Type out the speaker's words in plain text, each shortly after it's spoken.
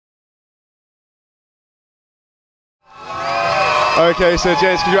Okay, so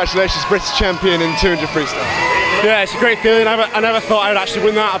James, congratulations, British champion in 200 freestyle. Yeah, it's a great feeling. I never thought I would actually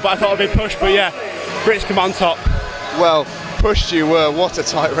win that, but I thought I'd be pushed. But yeah, Brits come on top. Well, pushed you were. What a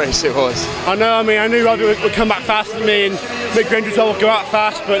tight race it was. I know. I mean, I knew Robbie would come back faster than me, and Mick Granger would go out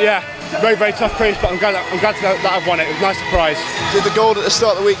fast. But yeah, very, very tough race. But I'm glad that I've won it. It was a nice surprise. Did the gold at the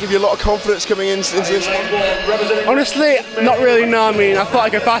start of the week give you a lot of confidence coming into this one? Honestly, not really. No. I mean, I thought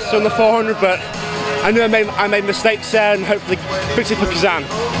I'd go faster on the 400, but I knew I made mistakes there, and hopefully fix it for Kazan.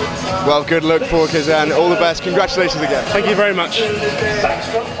 Well, good luck for Kazan. All the best. Congratulations again. Thank you very much.